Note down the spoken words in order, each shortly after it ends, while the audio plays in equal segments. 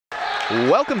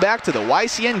Welcome back to the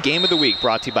YCN Game of the Week,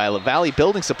 brought to you by La Valley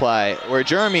Building Supply, where,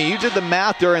 Jeremy, you did the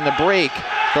math during the break.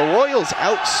 The Royals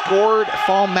outscored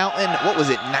Fall Mountain, what was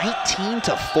it,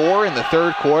 19-4 in the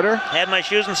third quarter? Had my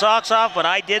shoes and socks off, but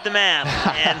I did the math.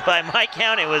 And by my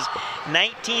count, it was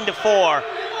 19-4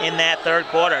 in that third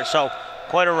quarter. So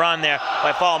quite a run there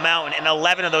by Fall Mountain, and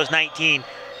 11 of those 19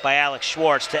 by Alex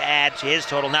Schwartz to add to his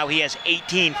total. Now he has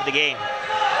 18 for the game.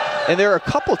 And there are a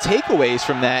couple takeaways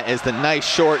from that, as the nice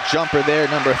short jumper there,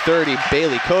 number 30,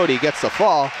 Bailey Cody, gets the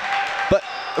fall. But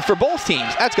for both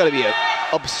teams, that's got to be an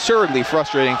absurdly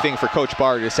frustrating thing for Coach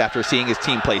Bartis after seeing his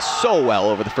team play so well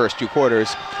over the first two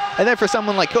quarters. And then for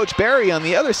someone like Coach Barry on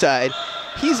the other side,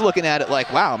 he's looking at it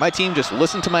like, wow, my team just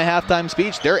listened to my halftime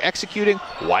speech. They're executing.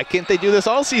 Why can't they do this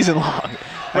all season long?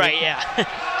 Right, yeah.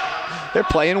 They're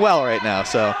playing well right now,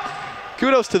 so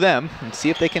kudos to them, and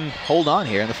see if they can hold on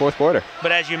here in the fourth quarter.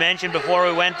 But as you mentioned before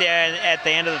we went there at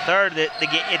the end of the third,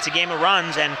 it's a game of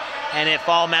runs, and if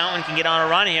Fall Mountain can get on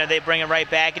a run here, they bring it right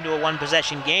back into a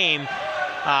one-possession game.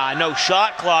 No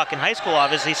shot clock in high school,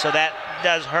 obviously, so that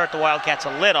does hurt the Wildcats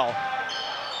a little.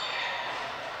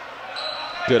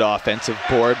 Good offensive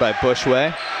board by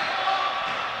Bushway.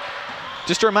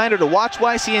 Just a reminder to watch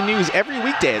YCN News every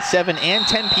weekday at 7 and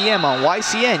 10 p.m. on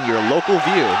YCN, your local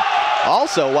view.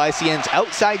 Also, YCN's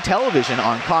Outside Television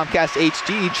on Comcast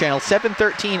HD, channel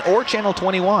 713 or channel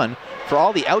 21 for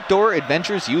all the outdoor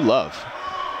adventures you love.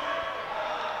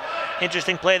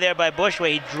 Interesting play there by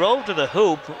Bushway. He drove to the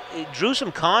hoop, he drew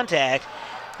some contact.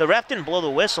 The ref didn't blow the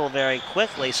whistle very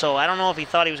quickly, so I don't know if he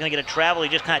thought he was going to get a travel. He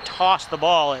just kind of tossed the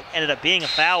ball. It ended up being a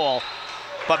foul.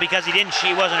 But because he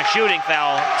wasn't a shooting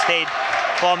foul, it stayed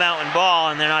Fall Mountain ball,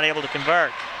 and they're not able to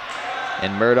convert.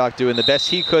 And Murdoch doing the best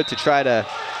he could to try to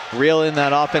reel in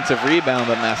that offensive rebound,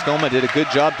 but Mascoma did a good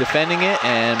job defending it,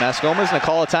 and Mascoma's going to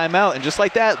call a timeout. And just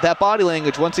like that body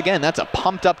language, once again, that's a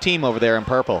pumped-up team over there in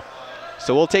purple.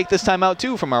 So we'll take this timeout,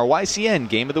 too, from our YCN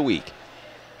Game of the Week.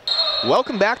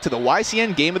 Welcome back to the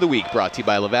YCN Game of the Week, brought to you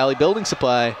by La Valley Building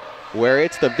Supply, where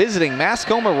it's the visiting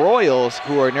Mascoma Royals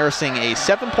who are nursing a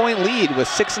 7-point lead with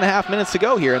 6.5 minutes to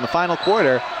go here in the final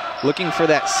quarter, looking for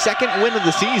that second win of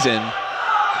the season.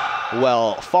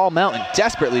 Well, Fall Mountain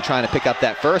desperately trying to pick up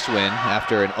that first win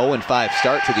after an 0-5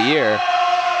 start to the year.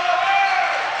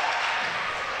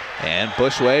 And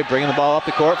Bushway bringing the ball up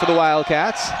the court for the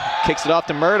Wildcats. Kicks it off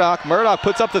to Murdoch. Murdoch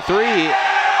puts up the three.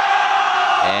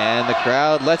 And the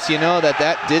crowd lets you know that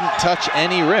that didn't touch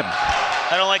any rim.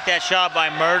 I don't like that shot by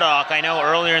Murdoch. I know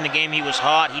earlier in the game he was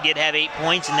hot. He did have 8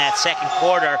 points in that second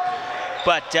quarter.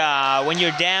 But when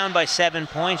you're down by 7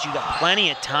 points, you've got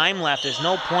plenty of time left. There's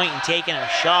no point in taking a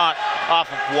shot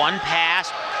off of one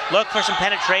pass. Look for some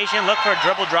penetration, look for a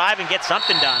dribble drive, and get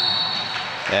something done.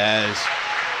 As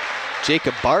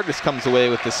Jacob Bartis comes away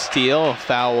with the steal,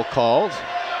 foul called.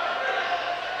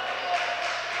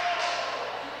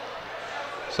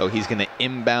 So he's going to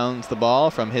inbound the ball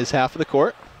from his half of the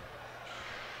court.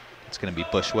 It's going to be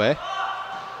Bushway.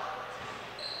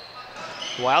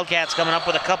 Wildcats coming up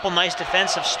with a couple nice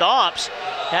defensive stops.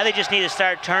 Now they just need to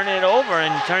start turning it over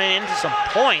and turning it into some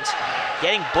points,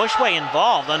 getting Bushway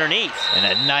involved underneath. And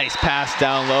a nice pass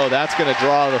down low. That's going to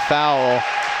draw the foul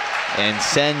and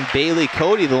send Bailey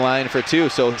Cody the line for two.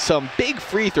 So some big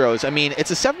free throws. I mean,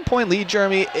 it's a 7-point lead,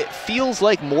 Jeremy. It feels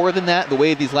like more than that the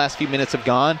way these last few minutes have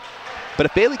gone. But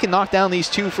if Bailey can knock down these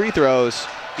 2 free throws,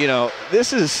 you know,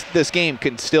 this game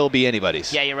can still be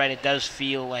anybody's. Yeah, you're right. It does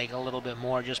feel like a little bit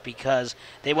more just because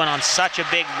they went on such a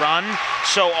big run.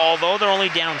 So although they're only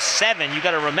down 7, you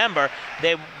got to remember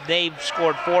they've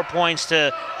scored 4 points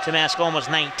to Mascoma's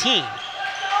 19.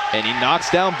 And he knocks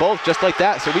down both just like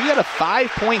that. So we got a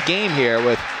 5-point game here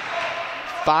with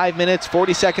 5 minutes,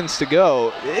 40 seconds to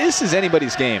go. This is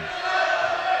anybody's game.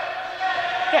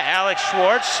 Yeah, Alex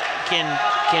Schwartz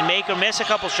can make or miss a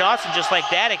couple shots, and just like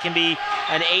that, it can be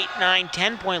an 8, 9,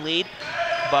 10-point lead.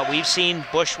 But we've seen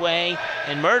Bushway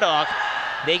and Murdoch,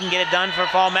 they can get it done for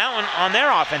Fall Mountain on their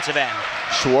offensive end.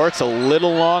 Schwartz a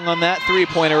little long on that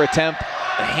three-pointer attempt.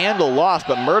 The handle lost,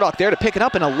 but Murdoch there to pick it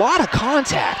up, and a lot of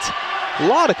contact. A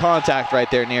lot of contact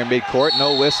right there near midcourt.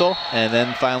 No whistle, and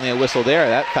then finally a whistle there.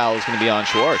 That foul is going to be on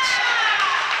Schwartz.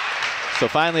 So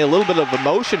finally a little bit of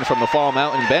emotion from the Fall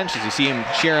Mountain bench as you see him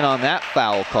cheering on that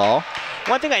foul call.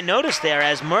 One thing I noticed there,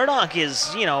 as Murdoch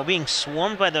is, being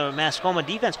swarmed by the Mascoma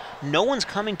defense, no one's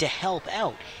coming to help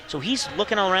out. So he's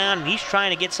looking around and he's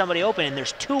trying to get somebody open, and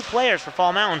there's 2 players for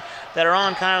Fall Mountain that are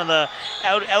on kind of the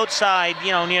outside,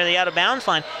 near the out-of-bounds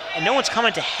line, and no one's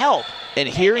coming to help. And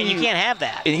hearing you can't have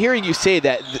that. And hearing you say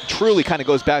that truly kind of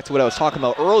goes back to what I was talking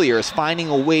about earlier, is finding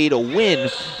a way to win.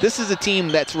 This is a team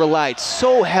that's relied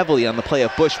so heavily on the play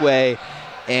of Bushway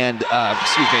and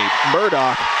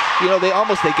Murdoch, you know, they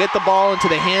get the ball into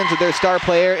the hands of their star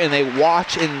player and they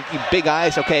watch and big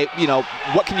eyes, okay, you know,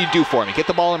 what can you do for me? Get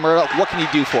the ball in Murdoch, what can you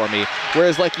do for me?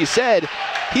 Whereas like you said,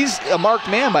 he's a marked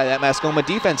man by that Mascoma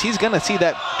defense. He's gonna see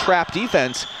that trap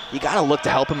defense. You gotta look to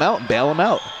help him out and bail him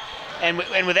out. And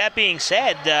with that being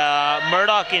said,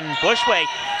 Murdoch and Bushway,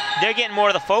 they're getting more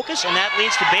of the focus, and that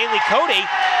leads to Bailey Cody,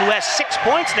 who has 6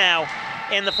 points now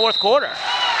in the fourth quarter.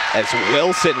 As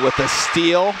Wilson with the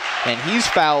steal, and he's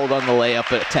fouled on the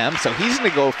layup attempt, so he's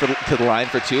going to go to the line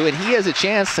for 2, and he has a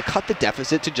chance to cut the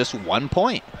deficit to just 1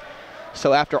 point.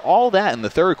 So after all that in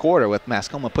the third quarter, with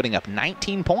Mascoma putting up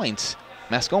 19 points,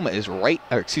 Mascoma is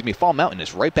Fall Mountain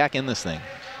is right back in this thing.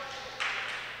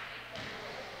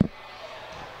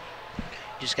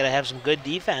 Just got to have some good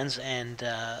defense, and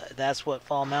that's what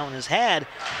Fall Mountain has had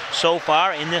so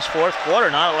far in this fourth quarter,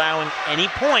 not allowing any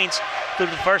points through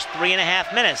the first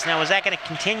 3.5 minutes. Now, is that going to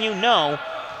continue? No,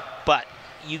 but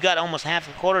you got almost half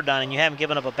the quarter done, and you haven't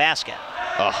given up a basket.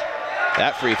 Oh,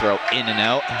 that free throw in and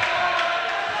out.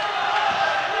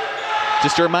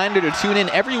 Just a reminder to tune in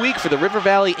every week for the River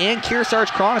Valley and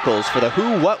Kearsarge Chronicles for the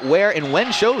who, what, where, and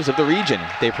when shows of the region.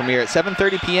 They premiere at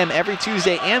 7:30 p.m. every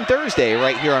Tuesday and Thursday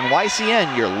right here on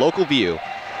YCN, your local view.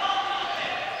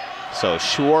 So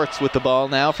Schwartz with the ball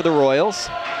now for the Royals.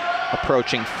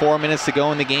 Approaching 4 minutes to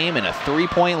go in the game and a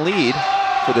 3-point lead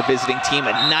for the visiting team.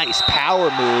 A nice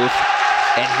power move,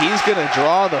 and he's going to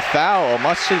draw the foul,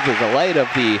 much to the delight of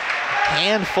the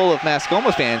handful of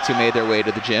Mascoma fans who made their way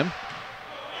to the gym.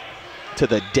 To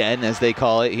the den, as they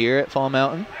call it here at Fall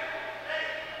Mountain.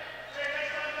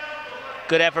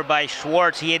 Good effort by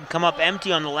Schwartz. He had come up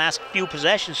empty on the last few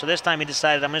possessions, so this time he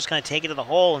decided, I'm just going to take it to the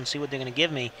hole and see what they're going to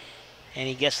give me. And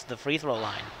he gets to the free throw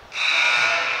line.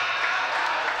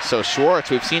 So Schwartz,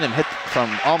 we've seen him hit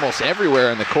from almost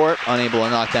everywhere in the court, unable to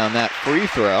knock down that free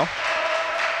throw.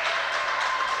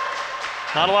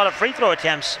 Not a lot of free throw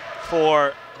attempts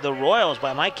for the Royals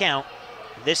by my count.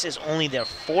 This is only their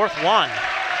fourth one.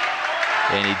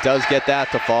 And he does get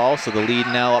that to fall, so the lead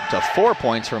now up to 4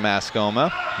 points for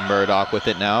Mascoma. Murdoch with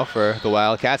it now for the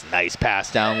Wildcats. Nice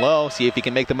pass down low. See if he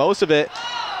can make the most of it.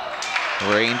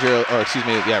 Ranger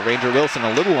Wilson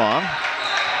a little long.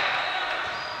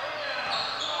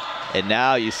 And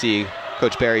now you see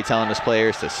Coach Barry telling his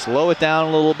players to slow it down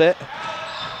a little bit.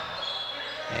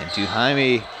 And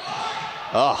Duhaime,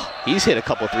 he's hit a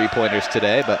couple three-pointers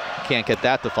today, but can't get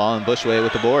that to fall, and Bushway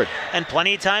with the board. And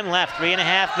plenty of time left,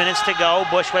 3.5 minutes to go.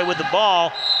 Bushway with the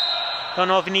ball. Don't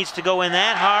know if he needs to go in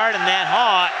that hard and that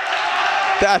hot.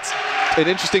 That's an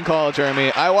interesting call,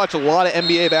 Jeremy. I watch a lot of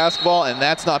NBA basketball, and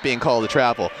that's not being called a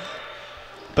travel.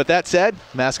 But that said,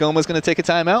 Mascoma's going to take a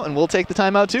timeout, and we'll take the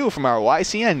timeout too from our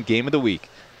YCN Game of the Week.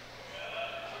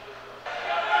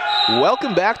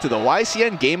 Welcome back to the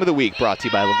YCN Game of the Week, brought to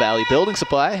you by La Valley Building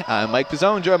Supply. I'm Mike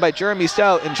Pizzone, joined by Jeremy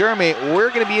Stout. And Jeremy, we're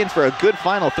going to be in for a good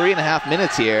final 3.5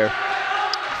 minutes here.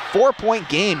 4-point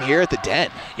game here at the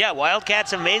Den. Yeah,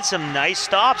 Wildcats have made some nice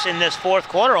stops in this fourth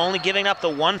quarter, only giving up the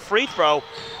one free throw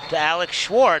to Alex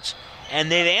Schwartz. And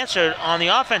they've answered on the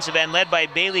offensive end, led by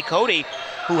Bailey Cody,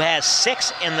 who has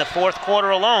 6 in the fourth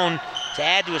quarter alone to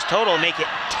add to his total and make it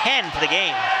 10 for the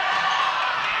game.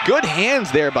 Good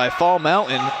hands there by Fall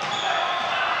Mountain.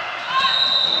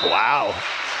 Wow.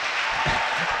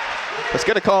 I was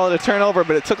going to call it a turnover,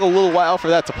 but it took a little while for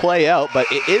that to play out. But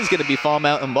it is going to be Fall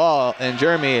Mountain ball. And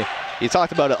Jeremy, you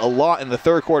talked about it a lot in the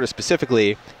third quarter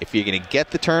specifically. If you're going to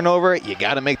get the turnover, you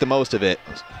got to make the most of it.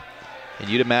 And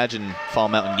you'd imagine Fall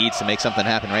Mountain needs to make something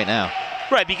happen right now.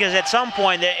 Right, because at some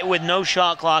point, with no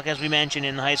shot clock, as we mentioned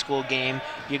in the high school game,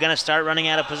 you're going to start running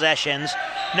out of possessions.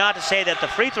 Not to say that the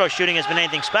free throw shooting has been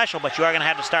anything special, but you are going to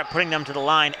have to start putting them to the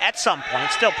line at some point.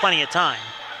 Still plenty of time.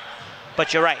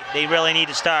 But you're right, they really need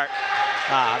to start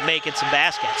making some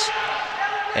baskets.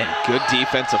 And good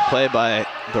defensive play by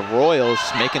the Royals,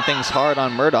 making things hard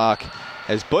on Murdoch,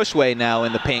 as Bushway now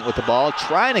in the paint with the ball,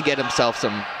 trying to get himself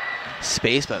some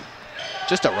space, but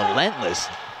just a relentless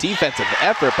defensive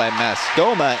effort by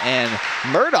Mascoma, and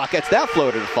Murdoch gets that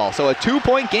floater to fall. So a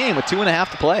 2-point game with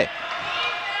 2.5 to play.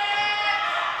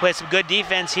 Play some good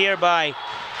defense here by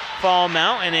Fall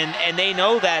Mountain, and they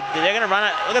know that they're going to run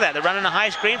it. Look at that, they're running a high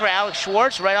screen for Alex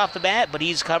Schwartz right off the bat, but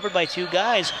he's covered by 2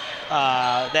 guys.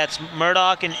 That's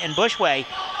Murdoch and Bushway.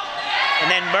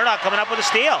 And then Murdoch coming up with a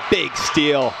steal. Big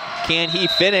steal. Can he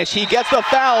finish? He gets the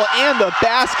foul and the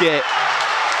basket.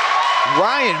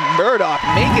 Ryan Murdoch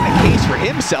making a case for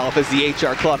himself as the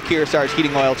HR Clough Kearsarge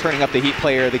Heating Oil turning up the Heat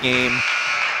player of the game.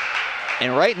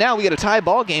 And right now we got a tie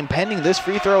ball game pending this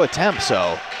free throw attempt.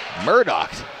 So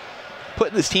Murdoch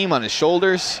putting this team on his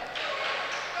shoulders.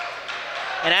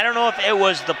 And I don't know if it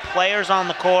was the players on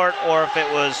the court or if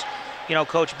it was, you know,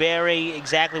 Coach Barry,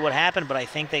 exactly what happened, but I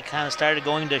think they kind of started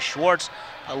going to Schwartz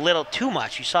a little too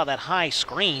much. You saw that high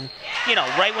screen. You know,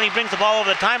 right when he brings the ball over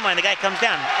the timeline, the guy comes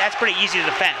down. That's pretty easy to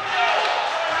defend.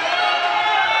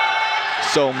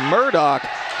 So Murdoch,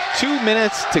 2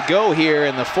 minutes to go here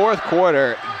in the fourth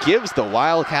quarter, gives the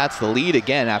Wildcats the lead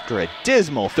again after a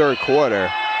dismal third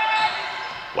quarter.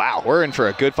 Wow, we're in for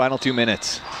a good final 2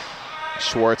 minutes.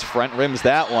 Schwartz front rims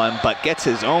that one, but gets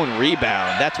his own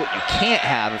rebound. That's what you can't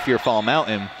have if you're Fall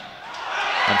Mountain.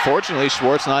 Unfortunately,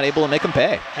 Schwartz not able to make him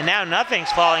pay. And now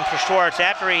nothing's falling for Schwartz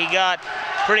after he got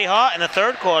pretty hot in the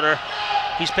third quarter.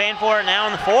 He's paying for it now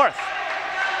in the fourth.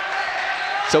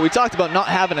 So we talked about not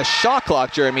having a shot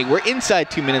clock, Jeremy. We're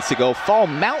inside 2 minutes to go. Fall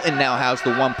Mountain now has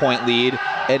the 1 point lead,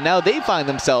 and now they find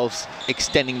themselves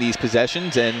extending these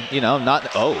possessions and, you know,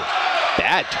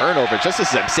 bad turnover. Just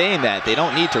as I'm saying that, they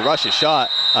don't need to rush a shot.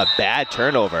 A bad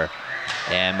turnover.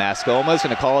 And Mascoma is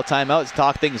going to call a timeout to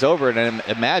talk things over, and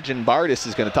I imagine Bardis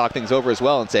is going to talk things over as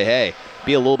well and say, hey,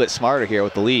 be a little bit smarter here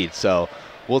with the lead. So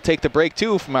we'll take the break,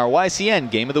 too, from our YCN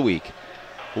Game of the Week.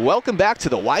 Welcome back to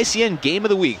the YCN Game of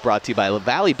the Week, brought to you by La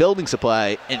Valley Building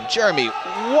Supply. And Jeremy,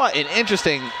 what an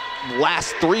interesting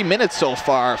last 3 minutes so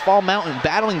far. Fall Mountain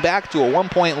battling back to a 1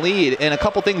 point lead, and a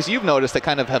couple things you've noticed that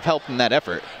kind of have helped in that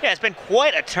effort. Yeah, it's been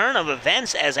quite a turn of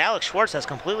events as Alex Schwartz has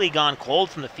completely gone cold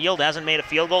from the field, hasn't made a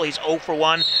field goal. He's 0 for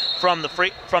 1 from the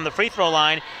free throw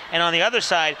line. And on the other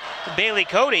side, Bailey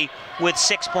Cody with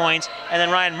 6 points, and then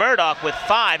Ryan Murdoch with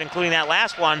 5, including that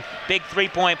last one, big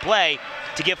 3-point play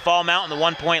to give Fall Mountain the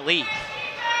 1 point lead.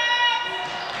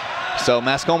 So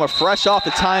Mascoma fresh off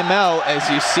the timeout, as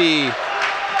you see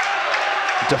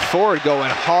DeFord going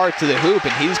hard to the hoop,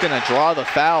 and he's going to draw the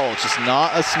foul. Just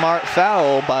not a smart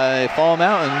foul by Fall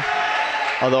Mountain.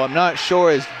 Although I'm not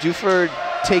sure, has DeFord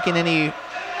taken any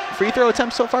free throw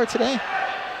attempts so far today?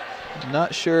 I'm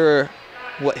not sure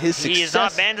what his success. He has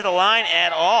not been to the line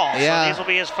at all. Yeah. So these will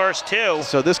be his first 2.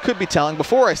 So this could be telling.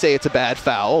 Before I say it's a bad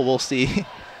foul, we'll see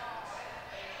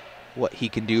what he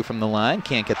can do from the line.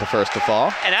 Can't get the first to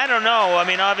fall. And I don't know. I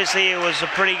mean, obviously it was a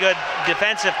pretty good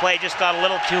defensive play. Just got a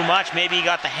little too much. Maybe he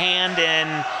got the hand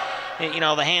and, you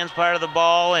know, the hand's part of the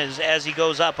ball as he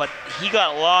goes up. But he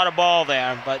got a lot of ball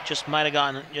there, but just might have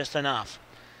gotten just enough.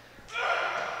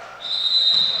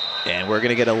 And we're going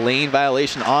to get a lane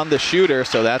violation on the shooter,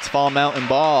 so that's Fall Mountain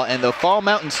ball. And the Fall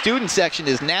Mountain student section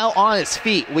is now on its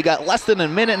feet. We got less than a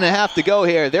minute and a half to go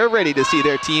here. They're ready to see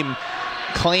their team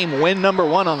claim win number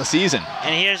 1 on the season.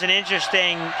 And here's an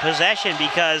interesting possession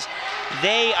because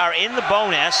they are in the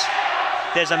bonus.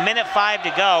 There's a minute 5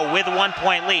 to go with a 1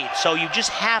 point lead. So you just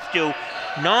have to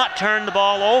not turn the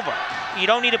ball over. You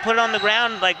don't need to put it on the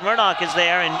ground like Murdoch is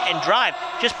there and drive.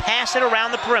 Just pass it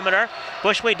around the perimeter.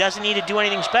 Bushway doesn't need to do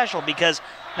anything special because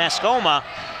Mascoma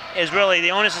is really,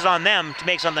 the onus is on them to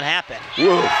make something happen.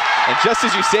 Woo. And just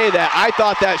as you say that, I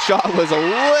thought that shot was a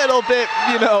little bit,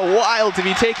 you know, wild to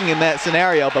be taking in that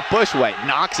scenario, but Bushway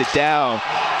knocks it down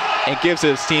and gives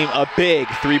his team a big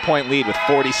 3-point lead with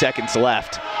 40 seconds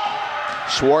left.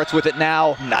 Schwartz with it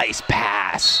now. Nice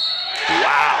pass.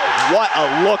 Wow, what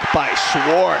a look by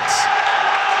Schwartz.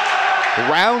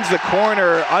 Rounds the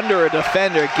corner under a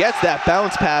defender, gets that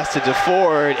bounce pass to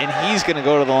DeFord, and he's going to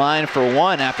go to the line for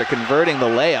 1 after converting the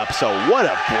layup. So what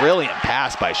a brilliant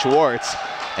pass by Schwartz.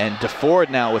 And DeFord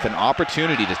now with an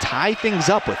opportunity to tie things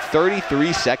up with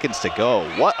 33 seconds to go.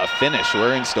 What a finish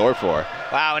we're in store for.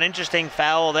 Wow, an interesting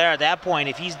foul there at that point.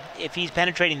 If he's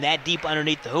penetrating that deep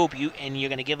underneath the hoop and you're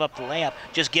going to give up the layup,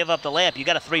 just give up the layup. You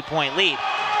got a 3-point lead.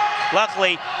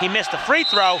 Luckily, he missed the free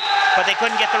throw, but they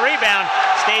couldn't get the rebound.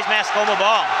 Stays Mascoma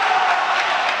ball.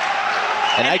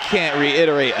 And I can't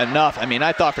reiterate enough. I mean,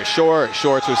 I thought for sure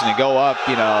Schwartz was going to go up,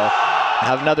 you know,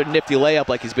 have another nifty layup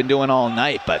like he's been doing all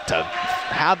night, but to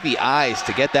have the eyes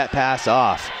to get that pass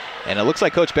off. And it looks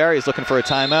like Coach Barry is looking for a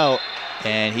timeout,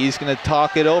 and he's going to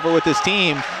talk it over with his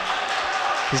team.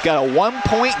 He's got a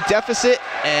 1-point deficit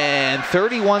and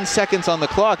 31 seconds on the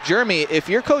clock. Jeremy, if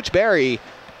you're Coach Barry,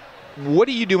 what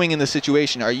are you doing in this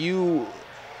situation? Are you,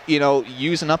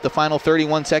 using up the final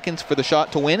 31 seconds for the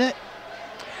shot to win it?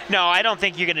 No, I don't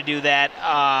think you're going to do that.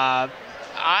 I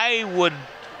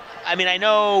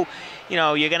know,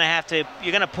 you're going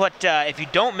to put, if you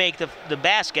don't make the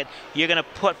basket, you're going to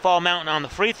put Fall Mountain on the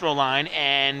free throw line,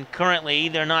 and currently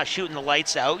they're not shooting the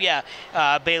lights out. Yeah,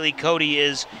 Bailey Cody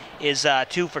is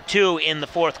 2 for 2 in the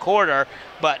fourth quarter,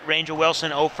 but Ranger Wilson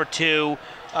 0 for 2.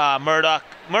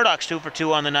 Murdoch's 2 for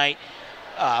 2 on the night.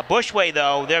 Bushway,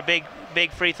 though, their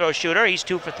big free throw shooter, he's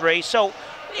 2 for 3. So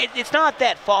it's not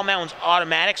that Fall Mountain's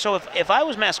automatic. So if I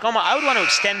was Mascoma, I would want to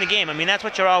extend the game. I mean, that's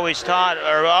what you're always taught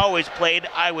or always played,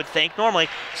 I would think. Normally,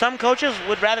 some coaches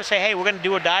would rather say, hey, we're going to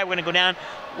do or die. We're going to go down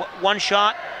one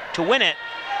shot to win it.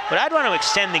 But I'd want to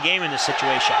extend the game in this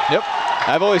situation. Yep.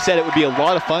 I've always said it would be a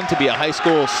lot of fun to be a high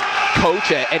school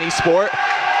coach at any sport.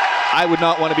 I would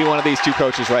not want to be one of these two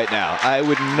coaches right now. I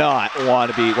would not want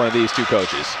to be one of these two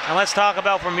coaches. And let's talk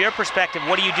about, from your perspective,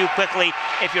 what do you do quickly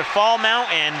if you're Fall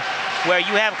Mountain, where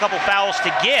you have a couple fouls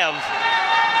to give?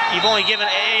 You've only given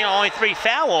only 3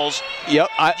 fouls. Yep.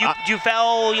 Do you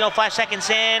foul 5 seconds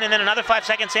in and then another 5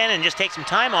 seconds in and just take some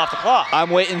time off the clock? I'm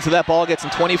waiting until that ball gets in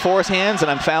 24's hands, and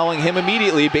I'm fouling him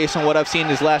immediately based on what I've seen in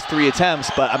his last 3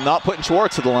 attempts. But I'm not putting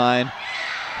Schwartz to the line.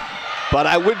 But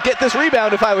I would get this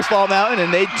rebound if I was Fall Mountain,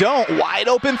 and they don't. Wide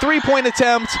open 3-point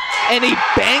attempt, and he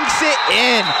banks it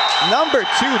in. Number 2,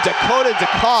 Dakota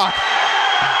DeCock,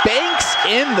 banks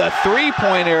in the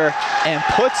 3-pointer and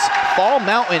puts Fall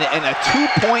Mountain in a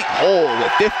 2-point hole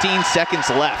with 15 seconds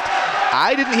left.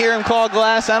 I didn't hear him call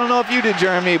glass. I don't know if you did,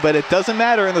 Jeremy, but it doesn't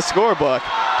matter in the scorebook.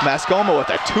 Mascoma with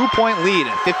a 2-point lead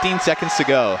and 15 seconds to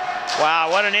go. Wow,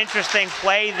 what an interesting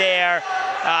play there.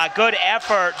 Good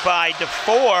effort by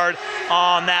DeFord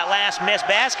on that last missed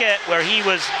basket where he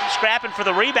was scrapping for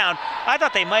the rebound. I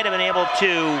thought they might have been able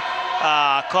to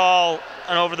call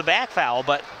an over-the-back foul,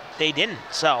 but they didn't.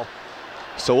 So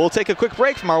we'll take a quick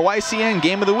break from our YCN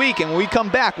Game of the Week, and when we come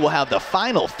back, we'll have the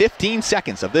final 15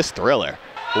 seconds of this thriller.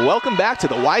 Welcome back to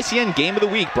the YCN Game of the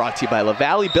Week, brought to you by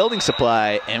LaValle Building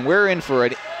Supply, and we're in for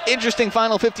an interesting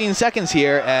final 15 seconds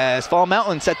here as Fall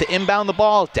Mountain set to inbound the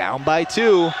ball, down by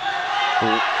 2.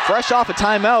 Fresh off a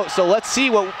timeout, so let's see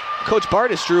what Coach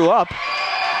Bartis drew up.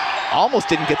 Almost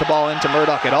didn't get the ball into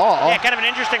Murdoch at all. Yeah, kind of an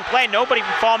interesting play. Nobody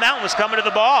from Fall Mountain was coming to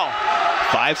the ball.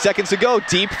 5 seconds to go,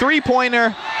 deep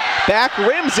 3-pointer. Back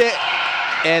rims it,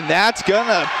 and that's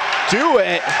gonna do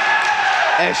it.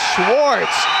 As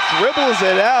Schwartz dribbles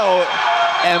it out,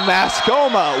 and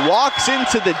Mascoma walks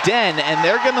into the den, and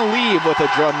they're gonna leave with a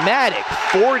dramatic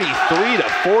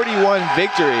 43-41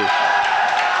 victory.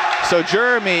 So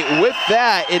Jeremy, with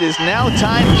that, it is now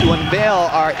time to unveil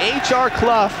our HR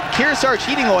Clough Kearsarge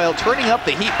Heating Oil Turning Up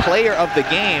the Heat Player of the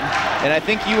Game. And I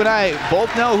think you and I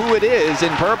both know who it is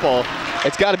in purple.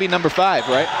 It's got to be number 5,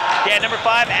 right? Yeah, number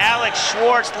 5, Alex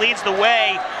Schwartz leads the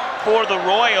way for the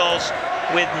Royals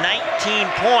with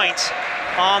 19 points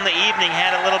on the evening.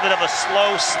 Had a little bit of a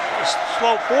slow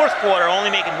fourth quarter, only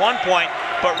making 1 point,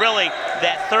 but really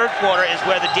that third quarter is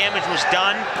where the damage was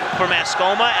done for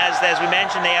Mascoma. As we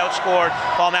mentioned, they outscored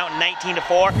Fall Mountain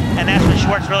 19-4, and that's when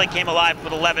Schwartz really came alive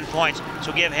with 11 points.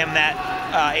 So give him that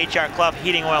HR Clough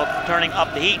Heating Oil Turning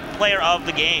Up the Heat Player of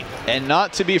the Game. And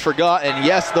not to be forgotten,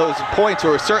 yes, those points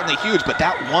were certainly huge, but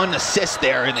that one assist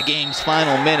there in the game's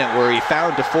final minute where he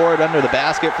found DeFord under the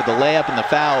basket for the layup and the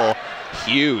foul,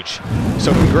 huge.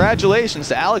 So congratulations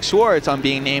to Alex Schwartz on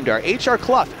being named our HR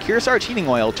Clough Kearsarge Heating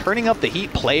Oil Turning Up the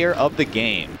Heat Player of the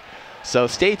Game. So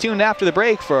stay tuned after the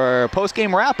break for our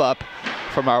post-game wrap-up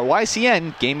from our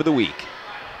YCN Game of the Week.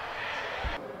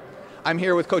 I'm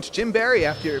here with Coach Jim Barry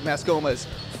after Mascoma's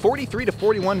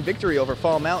 43-41 victory over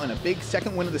Fall Mountain, a big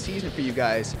second win of the season for you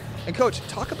guys. And Coach,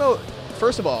 talk about,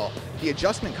 first of all, the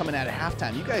adjustment coming out of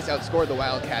halftime. You guys outscored the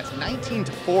Wildcats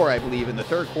 19-4, I believe, in the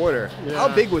third quarter. Yeah. How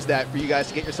big was that for you guys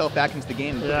to get yourself back into the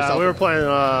game? Yeah, we were playing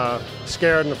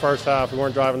scared in the first half. We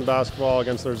weren't driving the basketball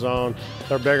against their zone.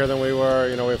 They're bigger than we were.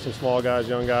 You know, we have some small guys,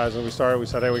 young guys, and we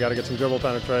said, hey, we got to get some dribble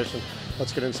penetration.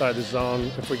 Let's get inside the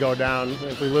zone. If we go down,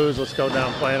 if we lose, let's go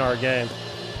down playing our game.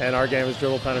 And our game is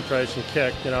dribble penetration,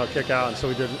 kick out. And so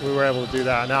we were able to do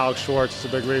that. And Alex Schwartz is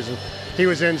a big reason. He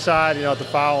was inside, at the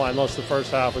foul line most of the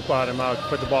first half. We caught him out,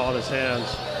 put the ball in his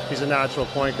hands. He's a natural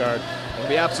point guard.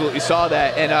 We absolutely saw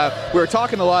that. And we were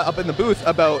talking a lot up in the booth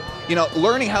about,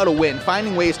 learning how to win,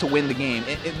 finding ways to win the game.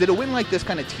 Did a win like this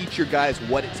kind of teach your guys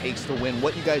what it takes to win,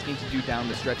 what you guys need to do down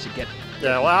the stretch to get?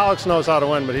 Yeah, well, Alex knows how to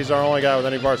win, but he's our only guy with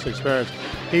any varsity experience.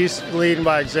 He's leading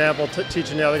by example,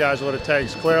 teaching the other guys what it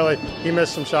takes. Clearly, he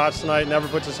missed some shots tonight, never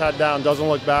puts his head down, doesn't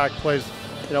look back, plays,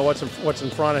 what's in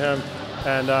front of him.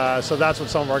 And so that's what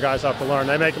some of our guys have to learn.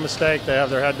 They make a mistake, they have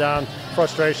their head down,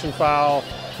 frustration foul,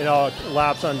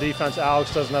 laps on defense.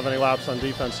 Alex doesn't have any laps on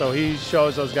defense, so he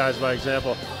shows those guys by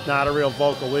example. Not a real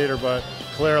vocal leader, but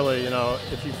clearly,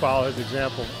 if you follow his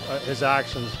example, his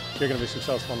actions, you're going to be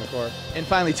successful on the court. And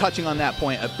finally, touching on that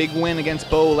point, a big win against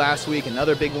Bow last week,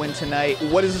 another big win tonight.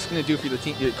 What is this going to do for the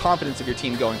team, the confidence of your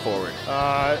team going forward?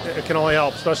 It can only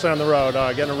help, especially on the road.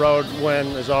 Getting a road win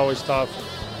is always tough,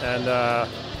 and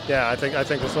yeah, I think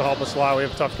this will help us a lot. We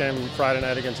have a tough game Friday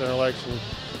night against Interlakes, and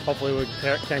hopefully we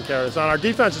can carry this on. Our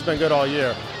defense has been good all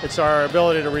year. It's our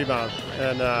ability to rebound.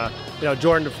 And, you know,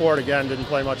 Jordan DeFord, again, didn't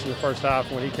play much in the first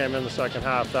half. When he came in the second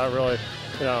half, that really,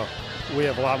 you know, we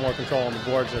have a lot more control on the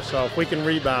boards there. So if we can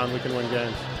rebound, we can win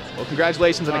games. Well,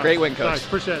 congratulations on a great win, Coach. Nice,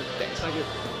 appreciate it. Thanks. Thank you.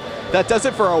 That does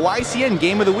it for our YCN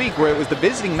Game of the Week, where it was the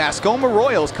visiting Mascoma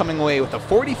Royals coming away with a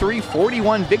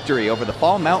 43-41 victory over the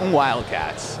Fall Mountain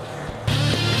Wildcats.